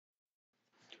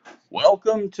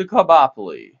Welcome to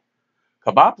Cubopoly.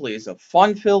 Cubopoly is a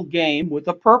fun-filled game with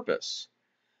a purpose.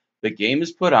 The game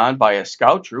is put on by a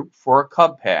scout troop for a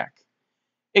Cub Pack.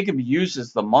 It can be used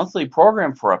as the monthly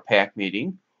program for a pack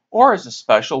meeting or as a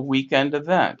special weekend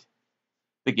event.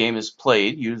 The game is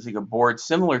played using a board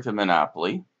similar to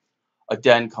Monopoly. A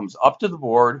den comes up to the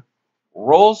board,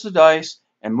 rolls the dice,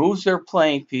 and moves their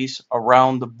playing piece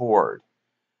around the board.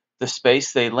 The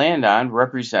space they land on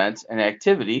represents an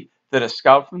activity that a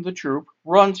scout from the troop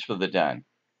runs for the den.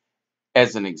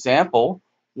 As an example,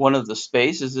 one of the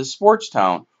spaces is Sports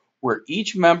Town, where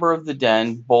each member of the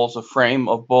den bowls a frame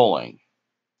of bowling.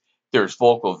 There's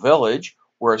Vocal Village,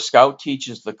 where a scout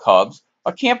teaches the cubs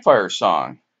a campfire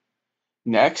song.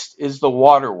 Next is the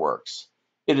Waterworks.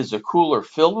 It is a cooler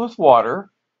filled with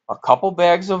water, a couple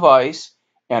bags of ice,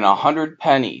 and 100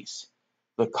 pennies.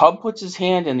 The cub puts his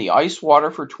hand in the ice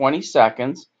water for 20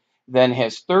 seconds, then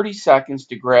has 30 seconds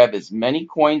to grab as many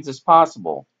coins as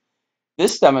possible.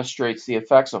 This demonstrates the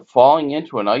effects of falling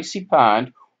into an icy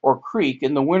pond or creek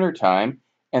in the wintertime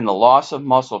and the loss of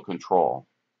muscle control.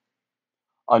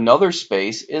 Another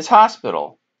space is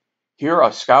Hospital. Here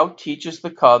a scout teaches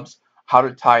the cubs how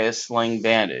to tie a sling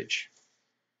bandage.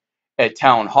 At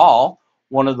Town Hall,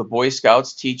 one of the Boy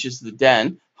Scouts teaches the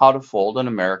den how to fold an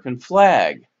American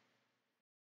flag.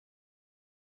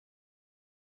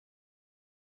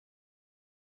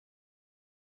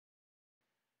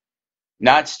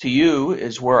 Knots to You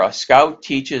is where a scout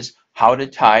teaches how to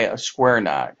tie a square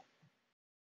knot.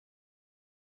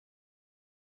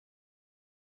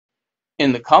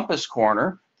 In the Compass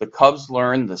Corner, the cubs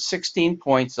learn the 16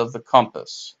 points of the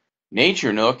compass.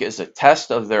 Nature Nook is a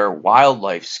test of their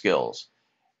wildlife skills.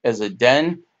 As a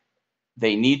den,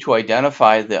 they need to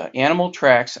identify the animal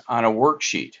tracks on a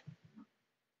worksheet.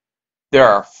 There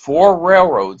are 4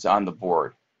 railroads on the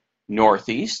board: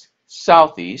 northeast,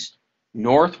 southeast,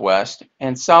 northwest,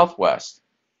 and southwest.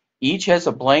 Each has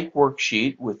a blank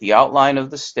worksheet with the outline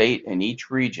of the state in each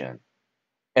region.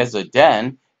 As a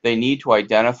den, they need to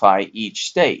identify each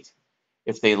state.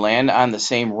 If they land on the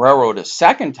same railroad a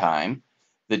second time,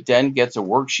 the den gets a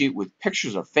worksheet with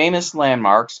pictures of famous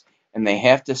landmarks, and they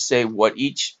have to say what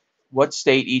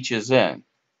state each is in.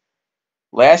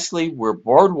 Lastly, where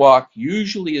Boardwalk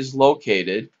usually is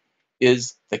located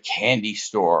is the candy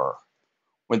store.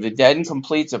 When the den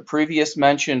completes a previous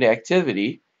mentioned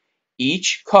activity,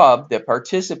 each cub that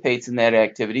participates in that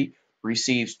activity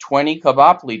receives 20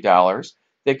 Cubopoly dollars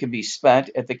that can be spent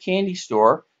at the candy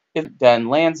store if the den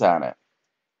lands on it.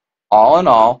 All in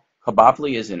all,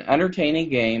 Cubopoly is an entertaining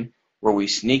game where we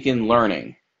sneak in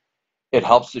learning. It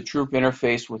helps the troop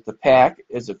interface with the pack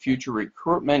as a future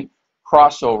recruitment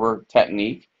crossover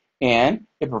technique, and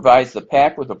it provides the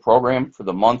pack with a program for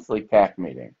the monthly pack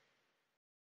meeting.